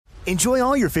Enjoy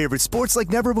all your favorite sports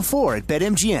like never before at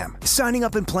BetMGM. Signing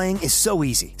up and playing is so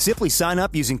easy. Simply sign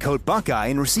up using code Buckeye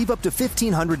and receive up to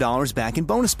 $1,500 back in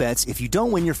bonus bets if you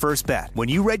don't win your first bet. When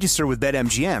you register with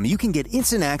BetMGM, you can get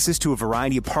instant access to a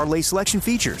variety of parlay selection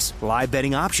features, live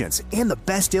betting options, and the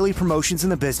best daily promotions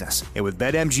in the business. And with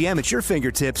BetMGM at your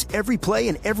fingertips, every play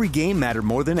and every game matter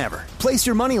more than ever. Place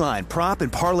your moneyline, prop,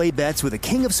 and parlay bets with the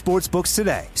king of sportsbooks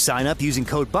today. Sign up using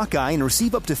code Buckeye and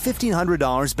receive up to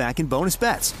 $1,500 back in bonus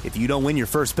bets if you don't win your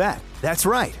first bet. That's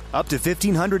right, up to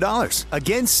 $1,500.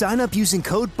 Again, sign up using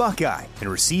code Buckeye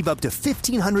and receive up to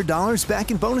 $1,500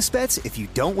 back in bonus bets if you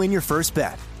don't win your first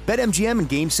bet. BetMGM and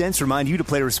GameSense remind you to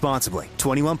play responsibly.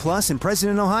 21 plus and present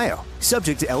in Ohio.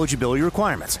 Subject to eligibility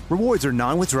requirements. Rewards are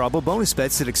non-withdrawable bonus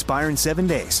bets that expire in 7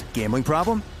 days. Gambling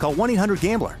problem? Call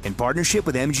 1-800-GAMBLER in partnership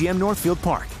with MGM Northfield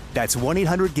Park. That's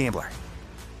 1-800-GAMBLER.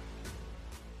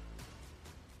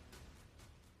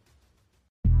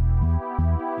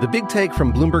 The Big Take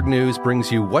from Bloomberg News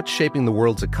brings you what's shaping the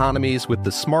world's economies with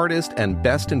the smartest and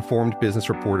best-informed business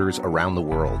reporters around the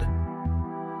world.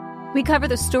 We cover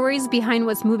the stories behind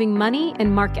what's moving money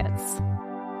and markets.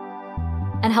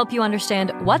 And help you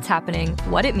understand what's happening,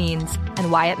 what it means,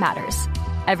 and why it matters.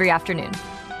 Every afternoon.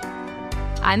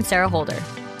 I'm Sarah Holder.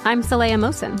 I'm Saleha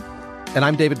Mohsin. And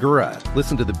I'm David Gura.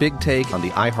 Listen to The Big Take on the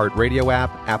iHeartRadio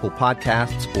app, Apple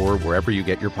Podcasts, or wherever you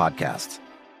get your podcasts.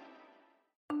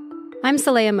 I'm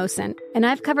Saleha Mohsin, and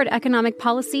I've covered economic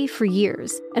policy for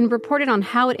years and reported on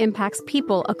how it impacts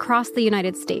people across the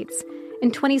United States. In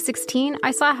 2016,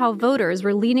 I saw how voters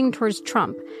were leaning towards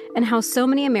Trump and how so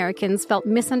many Americans felt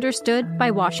misunderstood by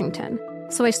Washington.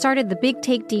 So I started The Big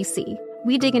Take DC.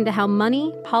 We dig into how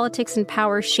money, politics, and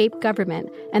power shape government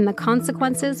and the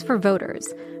consequences for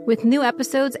voters. With new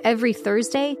episodes every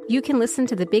Thursday, you can listen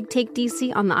to The Big Take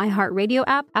DC on the iHeartRadio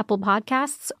app, Apple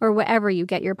Podcasts, or wherever you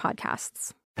get your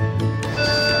podcasts.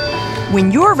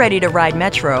 When you're ready to ride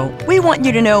Metro, we want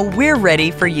you to know we're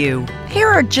ready for you. Here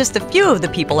are just a few of the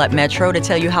people at Metro to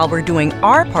tell you how we're doing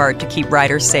our part to keep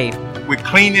riders safe. We're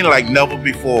cleaning like never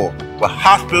before with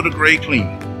hospital-grade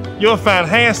cleaning. You'll find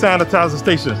hand sanitizer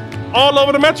stations all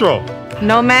over the Metro.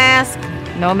 No mask,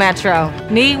 no Metro.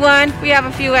 Need one? We have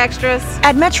a few extras.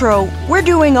 At Metro, we're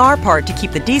doing our part to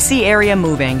keep the D.C. area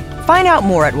moving. Find out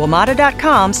more at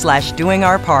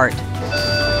WMATA.com/doingourpart.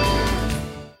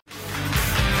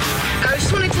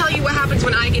 What happens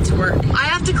when I get to work. I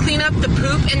have to clean up the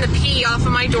poop and the pee off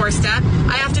of my doorstep.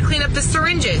 I have to clean up the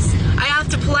syringes. I have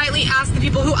to politely ask the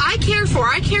people who I care for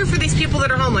these people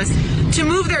that are homeless, to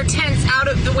move their tents out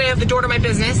of the way of the door to my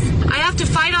business. I have to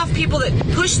fight off people that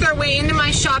push their way into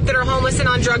my shop that are homeless and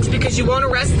on drugs because you won't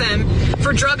arrest them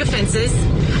for drug offenses.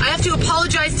 I have to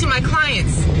apologize to my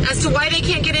clients as to why they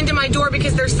can't get into my door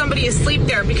because there's somebody asleep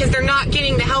there because they're not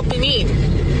getting the help they need.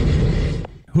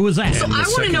 Who is that? So I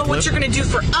want to know what you're going to do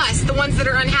for us, the ones that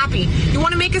are unhappy. You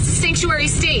want to make us a sanctuary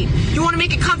state. You want to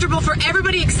make it comfortable for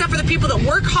everybody except for the people that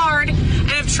work hard and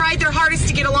have tried their hardest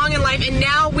to get along in life, and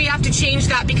now we have to change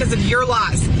that because of your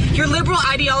laws. Your liberal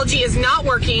ideology is not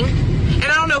working, and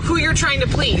I don't know who you're trying to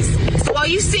please. So while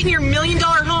you sit in your $1 million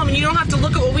home and you don't have to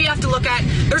look at what we have to look at,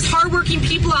 there's hardworking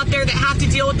people out there that have to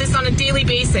deal with this on a daily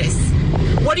basis.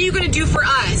 What are you going to do for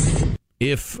us?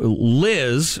 If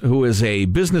Liz, who is a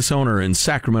business owner in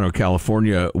Sacramento,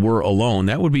 California, were alone,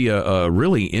 that would be a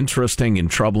really interesting and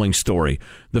troubling story.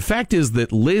 The fact is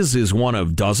that Liz is one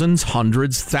of dozens,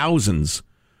 hundreds, thousands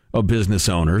of business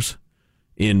owners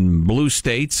in blue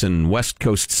states and West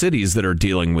Coast cities that are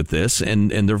dealing with this, and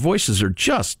their voices are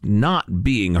just not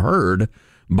being heard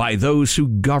by those who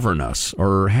govern us,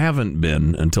 or haven't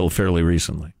been until fairly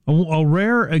recently. A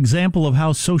rare example of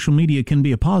how social media can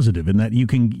be a positive, in that you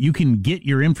can get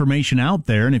your information out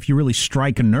there, and if you really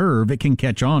strike a nerve, it can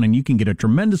catch on, and you can get a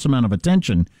tremendous amount of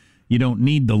attention. You don't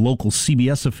need the local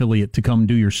CBS affiliate to come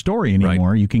do your story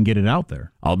anymore. Right. You can get it out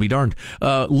there. I'll be darned.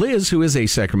 Liz, who is a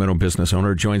Sacramento business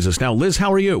owner, joins us now. Liz,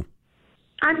 how are you?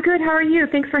 I'm good. How are you?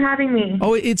 Thanks for having me.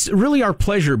 Oh, it's really our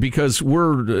pleasure, because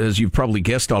we're, as you've probably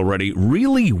guessed already,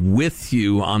 really with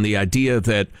you on the idea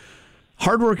that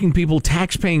hardworking people,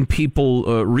 tax-paying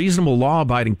people, reasonable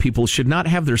law-abiding people should not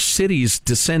have their cities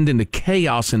descend into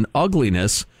chaos and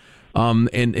ugliness and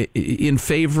in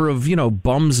favor of,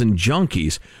 bums and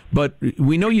junkies. But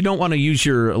we know you don't want to use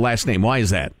your last name. Why is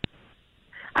that?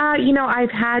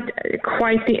 I've had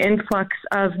quite the influx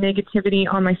of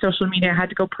negativity on my social media. I had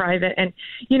to go private. And,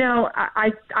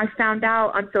 I found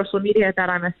out on social media that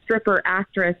I'm a stripper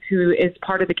actress who is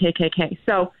part of the KKK.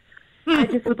 So I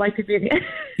just would like to be...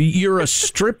 You're a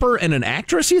stripper and an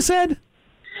actress, you said?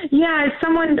 Yeah,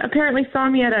 someone apparently saw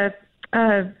me at a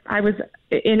I was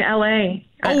in L.A.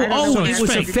 So it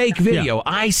was a fake video. Yeah.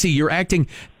 I see. You're acting,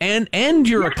 and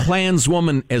you're a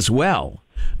Klanswoman as well.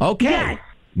 Okay. Yes.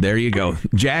 There you go.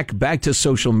 Jack, back to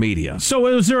social media. So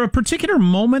was there a particular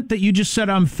moment that you just said,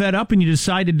 I'm fed up, and you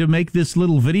decided to make this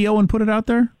little video and put it out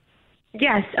there?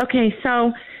 Yes. Okay.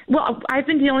 So, well, I've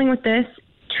been dealing with this.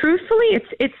 Truthfully,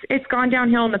 it's gone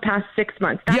downhill in the past 6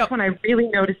 months. That's when I really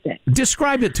noticed it.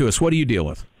 Describe it to us. What do you deal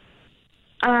with?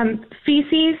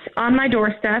 Feces on my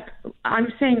doorstep. I'm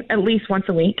saying at least once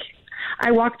a week.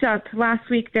 I walked up last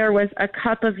week. There was a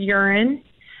cup of urine.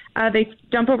 They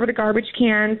dump over the garbage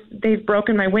cans. They've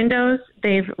broken my windows.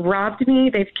 They've robbed me.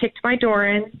 They've kicked my door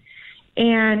in.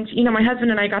 And, you know, my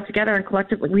husband and I got together and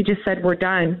collectively we just said, we're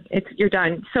done. You're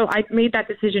done. So I made that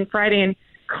decision Friday, and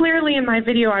clearly in my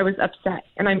video I was upset,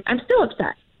 and I'm still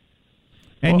upset.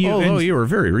 And you were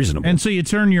very reasonable. And so you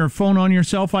turn your phone on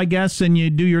yourself, I guess, and you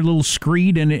do your little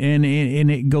screed, and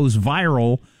it goes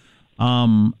viral.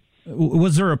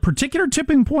 Was there a particular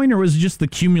tipping point, or was it just the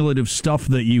cumulative stuff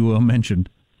that you mentioned?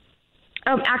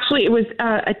 Actually, it was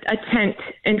a tent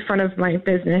in front of my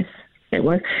business. It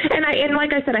was, and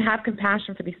like I said, I have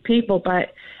compassion for these people,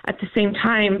 but at the same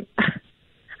time,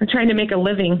 I'm trying to make a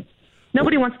living.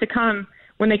 Nobody wants to come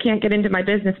when they can't get into my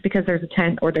business because there's a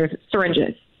tent or there's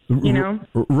syringes. You know,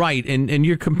 right? And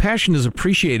your compassion is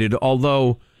appreciated,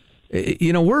 although,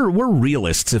 you know, we're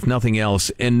realists if nothing else.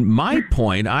 And my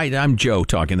point, I'm Joe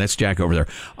talking. That's Jack over there.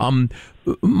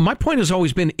 My point has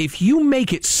always been, if you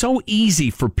make it so easy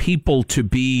for people to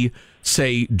be,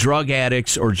 say, drug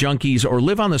addicts or junkies or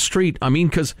live on the street, I mean,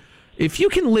 because if you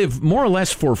can live more or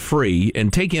less for free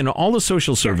and take in all the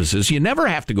social services, you never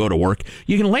have to go to work.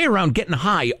 You can lay around getting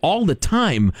high all the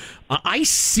time. I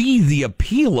see the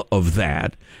appeal of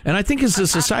that. And I think as a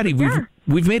society,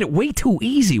 we've made it way too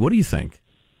easy. What do you think?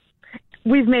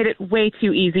 We've made it way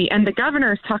too easy. And the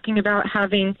governor is talking about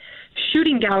having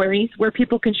shooting galleries where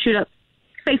people can shoot up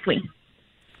safely.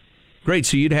 Great.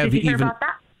 So you'd have even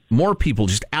more people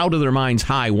just out of their minds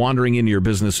high wandering into your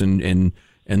business and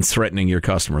threatening your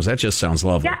customers. That just sounds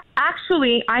lovely. Yeah,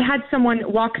 actually, I had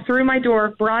someone walk through my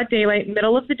door, broad daylight,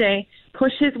 middle of the day,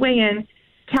 push his way in,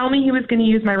 tell me he was going to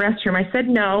use my restroom. I said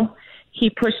no. He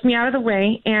pushed me out of the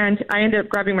way, and I ended up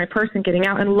grabbing my purse and getting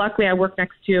out. And luckily, I work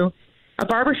next to a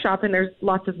barber shop, and there's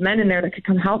lots of men in there that could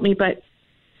come help me. But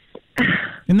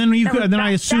and then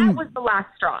I assume that was the last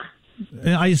straw.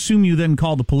 I assume you then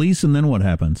call the police, and then what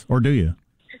happens, or do you?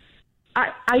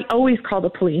 I always call the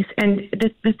police, and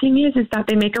the thing is that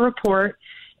they make a report,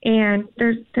 and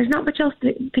there's not much else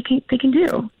they can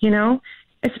do, you know,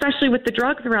 especially with the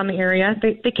drugs around the area.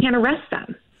 They can't arrest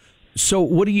them. So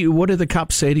what do the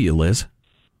cops say to you, Liz?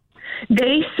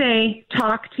 They say,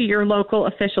 talk to your local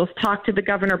officials, talk to the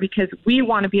governor, because we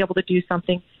want to be able to do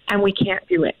something, and we can't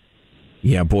do it.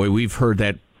 Yeah, boy, we've heard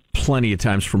that plenty of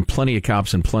times from plenty of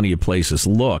cops in plenty of places.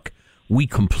 Look, we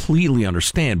completely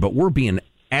understand, but we're being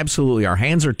absolutely, our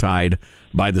hands are tied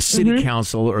by the city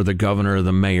council or the governor or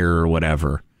the mayor or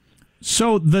whatever.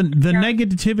 So the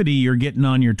negativity you're getting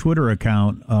on your Twitter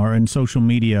account or in social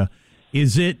media,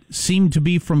 is it seem to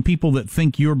be from people that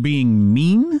think you're being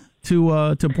mean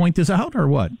to point this out, or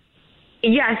what?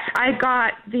 Yes, I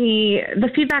got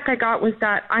the feedback I got was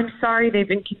that I'm sorry they've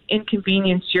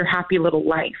inconvenienced your happy little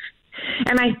life.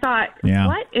 And I thought,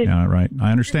 what is right.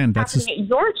 I understand. That's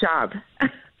your job.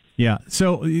 Yeah.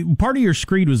 So part of your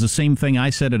screed was the same thing I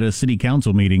said at a city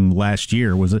council meeting last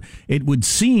year. Was it would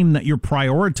seem that you're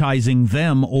prioritizing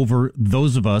them over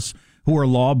those of us who are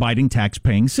law-abiding,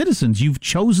 tax-paying citizens. You've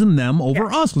chosen them over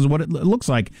us, is what it looks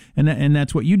like, and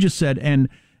that's what you just said.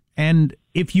 And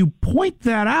if you point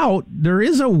that out, there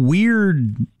is a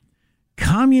weird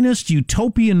communist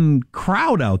utopian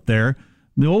crowd out there.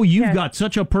 Oh, you've got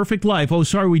such a perfect life. Oh,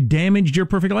 sorry, we damaged your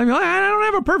perfect life. I don't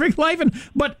have a perfect life,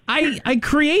 but I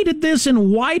created this, and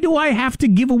why do I have to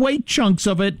give away chunks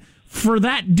of it for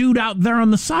that dude out there on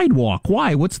the sidewalk?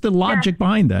 Why? What's the logic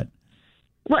behind that?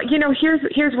 Well, you know,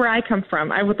 here's where I come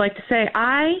from. I would like to say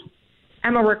I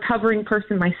am a recovering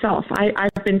person myself.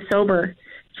 I've been sober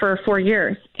for 4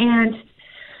 years, and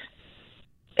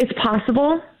it's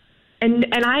possible. And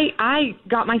I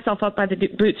got myself up by the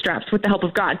bootstraps with the help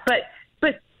of God, but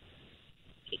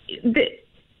this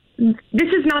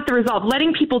is not the resolve.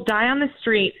 Letting people die on the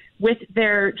street with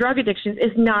their drug addictions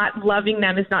is not loving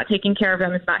them, is not taking care of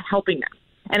them, is not helping them,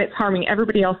 and it's harming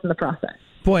everybody else in the process.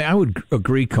 Boy, I would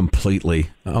agree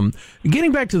completely.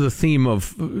 Getting back to the theme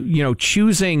of, you know,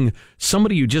 choosing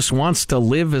somebody who just wants to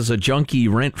live as a junkie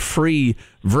rent-free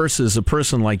versus a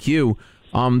person like you,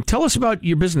 tell us about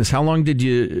your business. How long did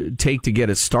you take to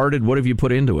get it started? What have you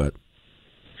put into it?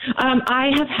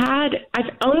 I've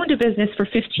owned a business for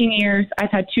 15 years.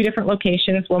 I've had 2 different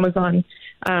locations. One was on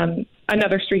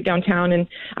another street downtown, and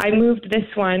I moved this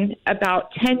one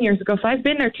about 10 years ago. So I've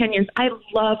been there 10 years. I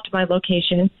loved my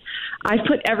location. I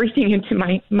put everything into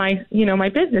my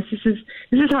business. This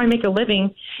is how I make a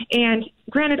living. And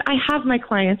granted, I have my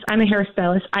clients. I'm a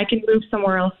hairstylist. I can move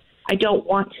somewhere else. I don't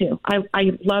want to.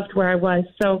 I loved where I was.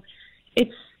 So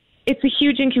it's a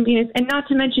huge inconvenience. And not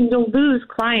to mention, you'll lose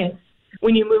clients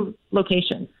when you move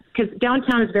locations, because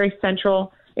downtown is very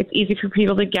central. It's easy for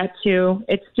people to get to.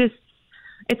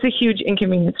 It's a huge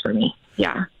inconvenience for me.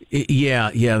 Yeah.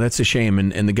 Yeah, that's a shame.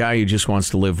 And the guy who just wants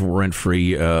to live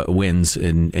rent-free wins,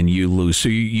 and you lose. So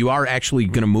you are actually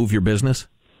going to move your business?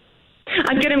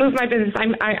 I'm going to move my business.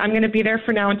 I'm going to be there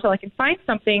for now until I can find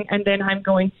something, and then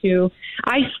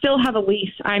I still have a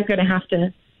lease I'm going to have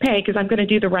to pay because I'm going to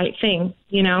do the right thing,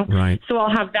 Right. So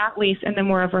I'll have that lease, and then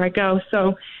wherever I go.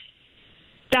 So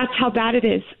that's how bad it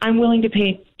is. I'm willing to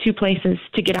pay 2 places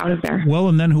to get out of there. Well,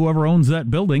 and then whoever owns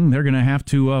that building, they're going to have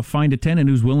to find a tenant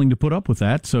who's willing to put up with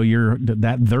that. So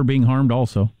they're being harmed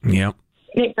also. Yeah.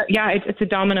 Yeah, it's a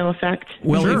domino effect.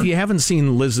 Well, If you haven't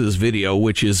seen Liz's video,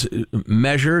 which is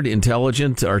measured,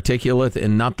 intelligent, articulate,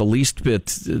 and not the least bit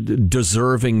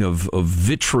deserving of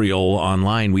vitriol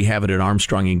online, we have it at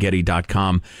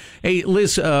ArmstrongandGetty.com. Hey,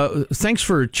 Liz, thanks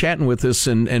for chatting with us,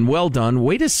 and well done.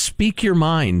 Way to speak your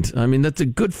mind. I mean, that's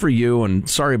good for you, and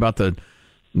sorry about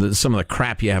some of the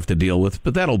crap you have to deal with,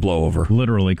 but that'll blow over.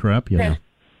 Literally crap, yeah.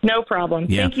 No problem.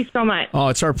 Yeah. Thank you so much. Oh,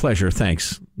 it's our pleasure.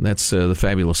 Thanks. That's the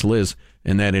fabulous Liz.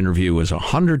 And that interview was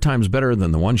 100 times better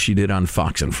than the one she did on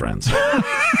Fox and Friends.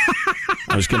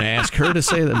 I was going to ask her to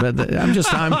say that, but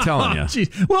I'm telling you.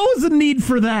 Jeez. What was the need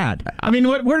for that? I mean,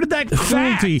 where did that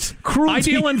cruelty? I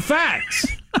deal in facts.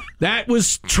 That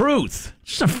was truth.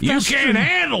 You can't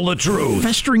handle the truth.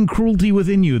 Festering cruelty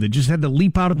within you that just had to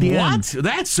leap out at the end. What?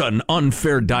 That's an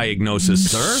unfair diagnosis,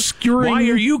 sir. Why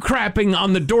are you crapping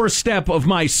on the doorstep of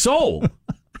my soul?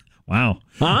 Wow.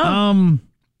 Huh?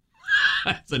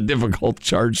 That's a difficult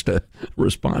charge to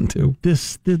respond to.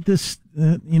 This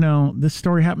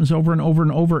story happens over and over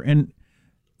and over, and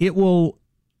it will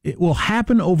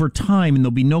happen over time, and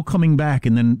there'll be no coming back,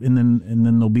 and then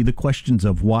there'll be the questions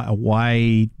of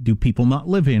why do people not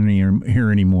live in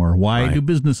here anymore? Why do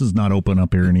businesses not open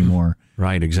up here anymore?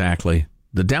 Right, exactly.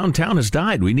 The downtown has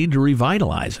died. We need to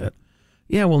revitalize it.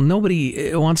 Yeah, well,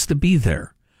 nobody wants to be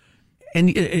there, and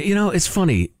it's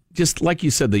funny. Just like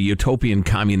you said, the utopian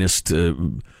communist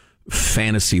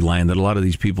fantasy land that a lot of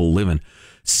these people live in.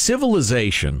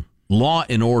 Civilization, law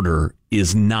and order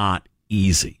is not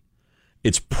easy.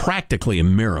 It's practically a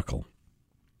miracle.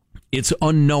 It's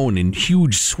unknown in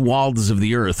huge swaths of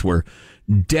the earth where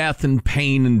death and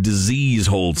pain and disease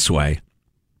hold sway.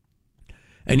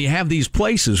 And you have these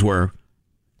places where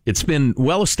it's been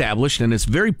well established and it's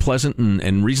very pleasant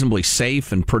and reasonably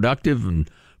safe and productive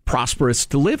and prosperous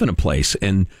to live in a place,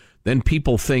 and then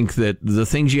people think that the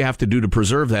things you have to do to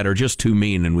preserve that are just too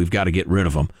mean and we've got to get rid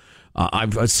of them.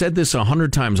 I've said this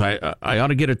 100 times. I ought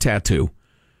to get a tattoo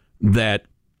that,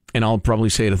 and I'll probably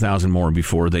say it 1,000 more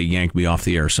before they yank me off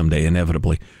the air someday,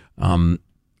 inevitably.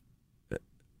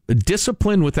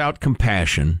 Discipline without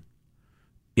compassion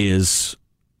is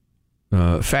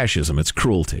fascism. It's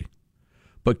cruelty.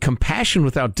 But compassion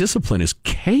without discipline is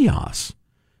chaos.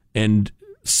 And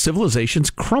civilizations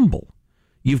crumble.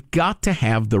 You've got to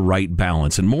have the right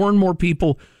balance. And more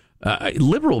people,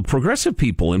 liberal, progressive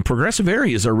people in progressive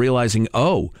areas are realizing,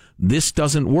 this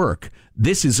doesn't work.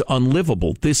 This is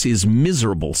unlivable. This is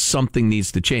miserable. Something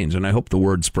needs to change. And I hope the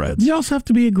word spreads. You also have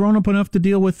to be a grown-up enough to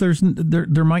deal with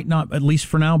there might not, at least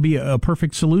for now, be a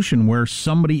perfect solution where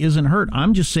somebody isn't hurt.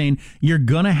 I'm just saying you're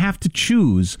going to have to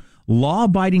choose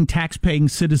law-abiding, tax-paying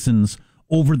citizens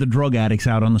over the drug addicts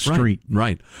out on the street.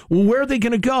 Right. Well, where are they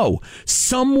going to go?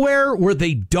 Somewhere where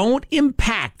they don't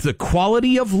impact the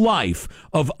quality of life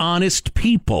of honest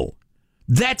people.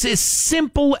 That's as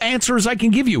simple answer as I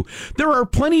can give you. There are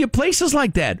plenty of places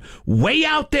like that, way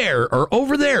out there or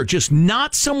over there, just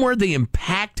not somewhere they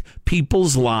impact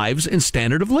people's lives and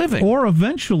standard of living. Or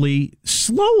eventually,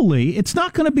 slowly, it's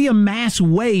not going to be a mass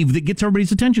wave that gets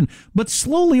everybody's attention, but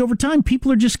slowly over time,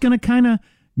 people are just going to kind of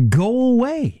go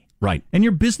away. Right. And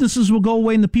your businesses will go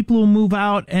away and the people will move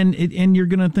out and you're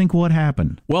going to think, what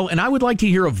happened? Well, and I would like to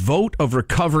hear a vote of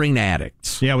recovering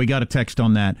addicts. Yeah, we got a text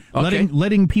on that. Okay.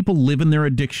 Letting people live in their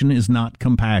addiction is not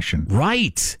compassion.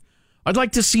 Right. I'd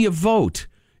like to see a vote.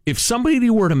 If somebody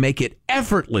were to make it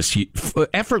effortless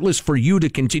for you to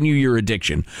continue your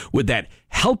addiction, would that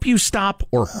help you stop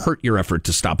or hurt your effort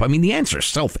to stop? I mean, the answer is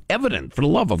self-evident, for the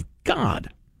love of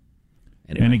God.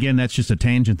 Anyway. And again, that's just a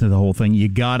tangent to the whole thing. You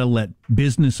got to let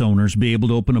business owners be able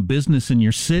to open a business in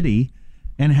your city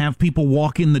and have people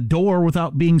walk in the door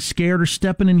without being scared or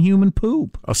stepping in human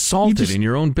poop. Assaulted in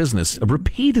your own business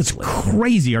repeatedly.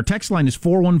 Crazy. Our text line is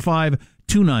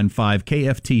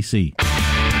 415-295-KFTC.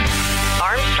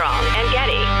 Armstrong and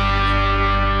Getty.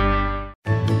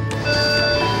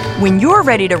 When you're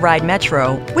ready to ride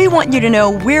Metro, we want you to know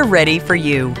we're ready for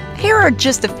you. Here are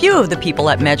just a few of the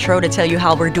people at Metro to tell you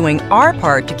how we're doing our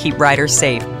part to keep riders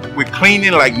safe. We're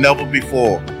cleaning like never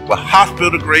before with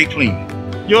hospital-grade cleaning.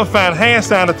 You'll find hand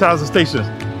sanitizer stations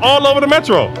all over the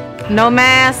metro. No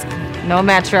mask, no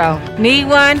Metro. Need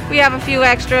one? We have a few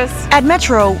extras. At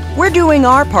Metro, we're doing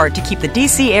our part to keep the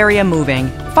D.C. area moving.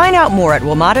 Find out more at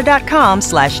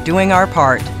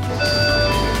WMATA.com/doingourpart.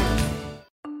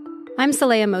 I'm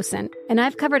Saleha Mohsin, and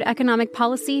I've covered economic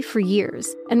policy for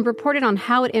years and reported on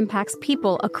how it impacts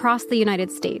people across the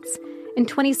United States. In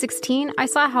 2016, I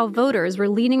saw how voters were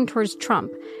leaning towards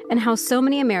Trump and how so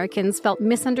many Americans felt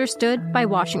misunderstood by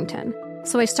Washington.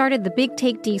 So I started The Big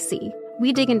Take DC.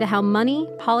 We dig into how money,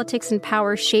 politics, and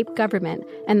power shape government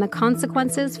and the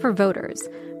consequences for voters.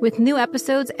 With new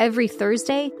episodes every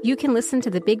Thursday, you can listen to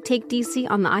The Big Take DC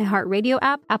on the iHeartRadio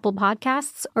app, Apple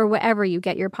Podcasts, or wherever you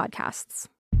get your podcasts.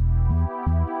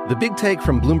 The Big Take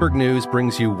from Bloomberg News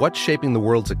brings you what's shaping the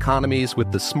world's economies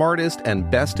with the smartest and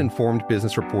best-informed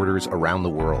business reporters around the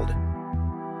world.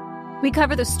 We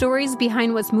cover the stories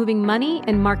behind what's moving money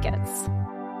and markets.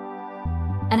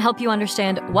 And help you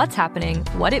understand what's happening,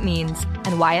 what it means,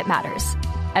 and why it matters.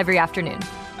 Every afternoon.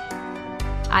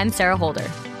 I'm Sarah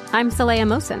Holder. I'm Saleha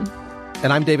Mohsin.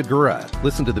 And I'm David Gura.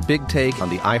 Listen to The Big Take on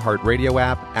the iHeartRadio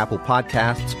app, Apple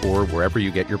Podcasts, or wherever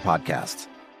you get your podcasts.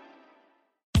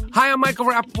 Hi, I'm Michael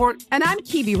Rappaport. And I'm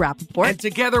Kibi Rappaport. And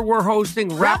together we're hosting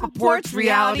Rappaport's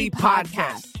Reality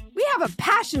Podcast. We have a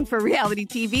passion for reality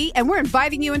TV, and we're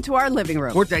inviting you into our living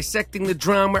room. We're dissecting the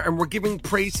drama, and we're giving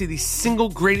praise to the single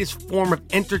greatest form of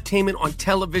entertainment on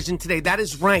television today. That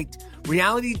is right.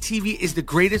 Reality TV is the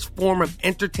greatest form of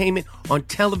entertainment on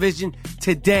television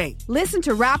today. Listen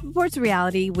to Rappaport's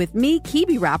Reality with me,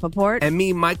 Kibi Rappaport. And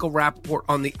me, Michael Rappaport,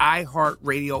 on the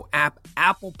iHeartRadio app,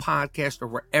 Apple Podcast, or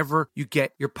wherever you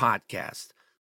get your podcast.